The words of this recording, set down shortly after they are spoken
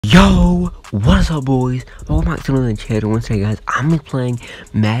Yo, what's up, boys? Welcome back to another channel. Once again, guys, I'm playing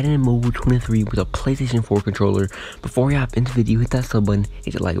Madden Mobile 23 with a PlayStation 4 controller. Before you hop into the video, hit that sub button,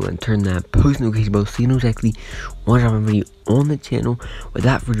 hit the like button, turn that post notification bell so you know exactly when I drop a video on the channel.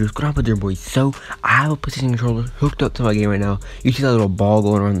 Without further ado, let's go down there, boys. So, I have a PlayStation controller hooked up to my game right now. You see that little ball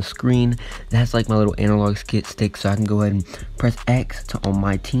going around the screen? That's like my little analog stick, so I can go ahead and press X to on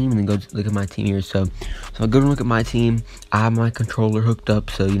my team and then go look at my team here. So I go to look at my team. I have my controller hooked up,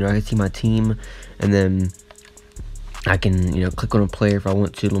 so I can see my team, and then I can click on a player if I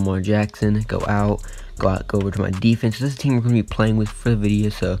want to. Lamar Jackson, go over to my defense. So this is the team we're going to be playing with for the video.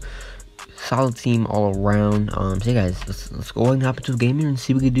 So solid team all around. So yeah, guys, let's go ahead and hop into the game here and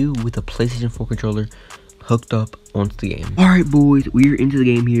see what we can do with a PlayStation 4 controller hooked up onto the game. Alright, boys, we're into the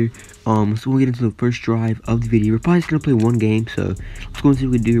game here. So we'll get into the first drive of the video. We're probably just gonna play one game, so let's go and see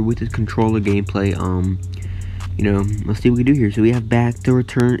what we can do here with this controller gameplay. Let's see what we can do here. So we have back. The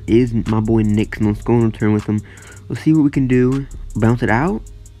return is my boy Nixon. Let's go and return with him. Let's see what we can do. Bounce it out.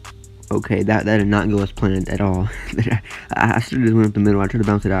 Okay, that did not go as planned at all. I should have just went up the middle. I tried to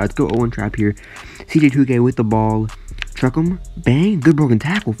bounce it out. Let's go 0-1 trap here. CJ2K with the ball. Truck him. Bang. Good broken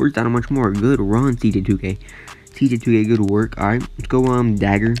tackle. First down and much more. Good run, CJ2K. CJ2K, good work. Alright, let's go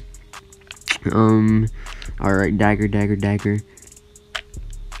dagger. Alright, dagger.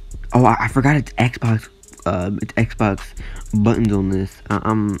 Oh, I forgot it's Xbox. It's Xbox buttons on this.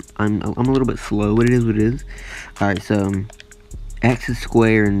 I'm a little bit slow. What it is. Alright, so X is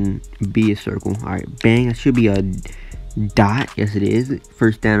square and B is circle. Alright, bang. That should be a dot. Yes, it is.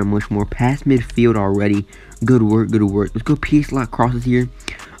 First down and much more. Past midfield already. Good work. Let's go PA slot crosses here.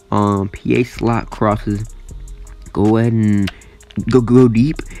 PA slot crosses. Go ahead and go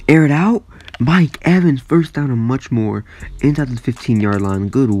deep. Air it out. Mike Evans, first down and much more. Inside the 15-yard line.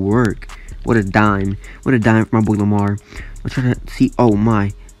 Good work. What a dime. What a dime for my boy Lamar. Let's try to see. Oh,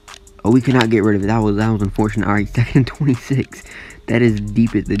 my. Oh, we cannot get rid of it. That was unfortunate. Alright, second and 26. That is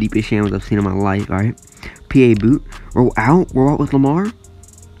the deepest shambles I've seen in my life. Alright. PA boot. Roll out with Lamar.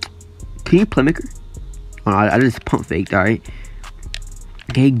 Can you playmaker? Oh, I just pump faked. Alright.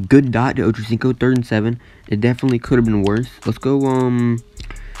 Okay, good dot to Ochocinco. 3rd and 7. It definitely could have been worse. Let's go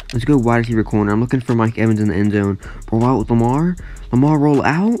wide receiver corner. I'm looking for Mike Evans in the end zone. Roll out with Lamar. Lamar roll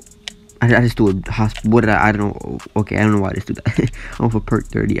out. I just do a hospital. What did I don't know. Okay, I don't know why I just do that. I'm for perk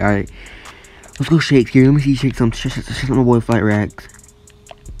 30. Alright. Let's go shakes here. Let me see shake some. Shake my boy flight racks.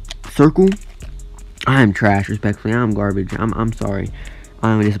 Circle. I am trash, respectfully. I'm garbage. I'm sorry.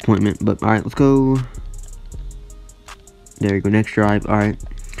 I'm a disappointment. But alright, let's go. There you go. Next drive. Alright.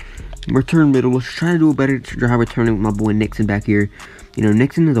 Return middle. Let's try to do a better drive returning with my boy Nixon back here.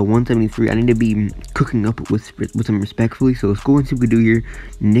 Nixon is a 173. I need to be cooking up with him respectfully. So let's go and see what we can do here.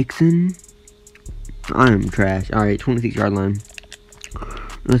 Nixon. I am trash. Alright, 26-yard line.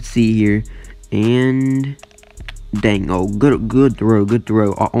 Let's see here. And dang. Oh, good throw.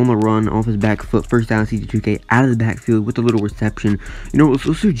 On the run, off his back foot. First down, CJ2K out of the backfield with a little reception.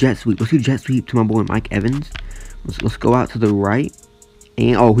 Let's do jet sweep. Let's do jet sweep to my boy Mike Evans. Let's go out to the right.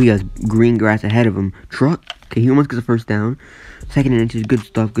 And oh, he has green grass ahead of him. Truck. Okay, he almost gets a first down. Second and inches. Good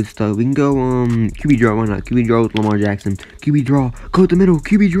stuff. We can go QB draw. Why not? QB draw with Lamar Jackson. QB draw. Go to the middle.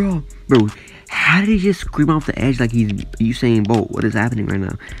 QB draw. Bro, how did he just scream off the edge like he's Usain Bolt? What is happening right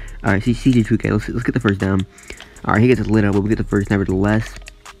now? Alright, CJ2K. Let's get the first down. Alright, he gets us lit up, but we get the first nevertheless.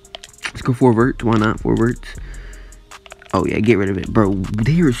 Let's go 4 verts. Why not? 4 verts. Oh, yeah, get rid of it. Bro,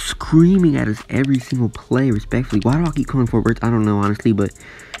 they are screaming at us every single play, respectfully. Why do I keep calling 4 verts? I don't know, honestly, but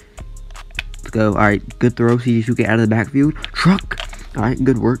let's go. Alright, good throw. CJ2K out of the backfield. Truck. Alright,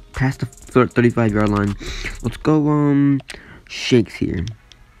 good work. Past the 35-yard line. Let's go, shakes here.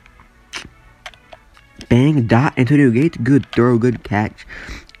 Bang, dot. Antonio Gates. Good throw, good catch.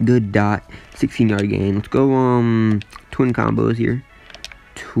 Good dot. 16-yard gain. Let's go, twin combos here.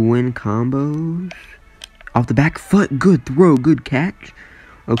 Twin combos. Off the back foot. Good throw, good catch.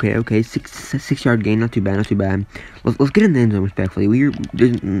 Okay. 6-yard gain. Not too bad. Let's get in the end zone respectfully.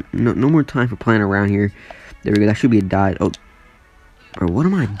 There's no more time for playing around here. There we go. That should be a dot. Oh, bro, what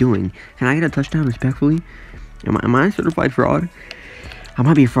am I doing? Can I get a touchdown respectfully? Am I a certified fraud? I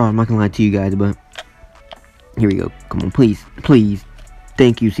might be a fraud. I'm not gonna lie to you guys, but here we go. Come on, please.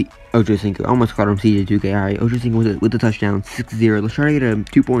 Thank you, Ochocinco. I almost caught him, CJ2K. Alright, Ochocinco with the touchdown. 6-0. Let's try to get a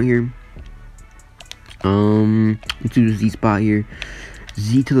 2-point here. Let's do the Z spot here.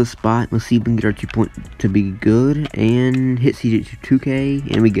 Z to the spot. Let's see if we can get our 2-point to be good. And hit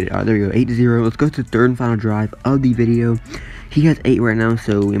CJ2K. And we get it. Alright, there we go. 8-0. Let's go to the third and final drive of the video. He has 8 right now,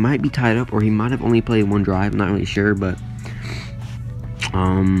 so it might be tied up, or he might have only played 1 drive. I'm not really sure, but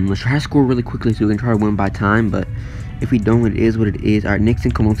let's try to score really quickly so we can try to win by time. But If we don't, it is what it is. Alright,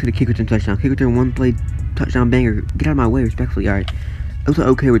 Nixon, come on, see the kick return touchdown. Kick return, one play, touchdown banger. Get out of my way, respectfully. Alright. It was an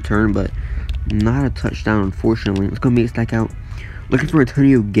okay return, but not a touchdown, unfortunately. Let's go make it stack out. Looking for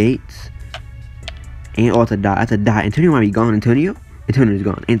Antonio Gates. And, oh, it's a dot. That's a dot. Antonio might be gone. Antonio's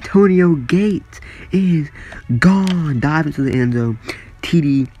gone. Antonio Gates is gone. Dive into the end zone.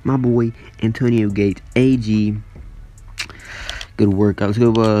 TD, my boy, Antonio Gates. AG. Good work. Let's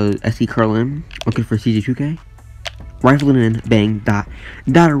go, SC Carlin. Looking for CJ2K. Rifling in. Bang. Dot.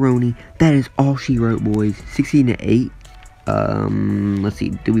 Dot-a-roni. That is all she wrote, boys. 16-8. Let's see.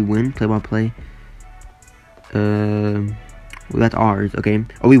 Did we win? Play-by-play. Well, that's ours. Okay.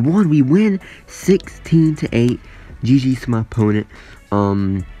 Oh, we won. We win. 16-8. GG's to my opponent.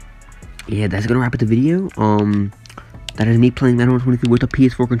 Yeah, that's gonna wrap up the video. That is me playing Madden 23 with a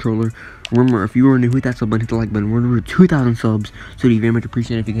PS4 controller. Remember, if you are new, hit that sub button, hit the like button. We're over 2,000 subs, so it'd be very much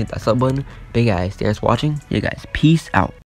appreciated if you can hit that sub button. But guys, thanks for watching. Yeah, guys, peace out.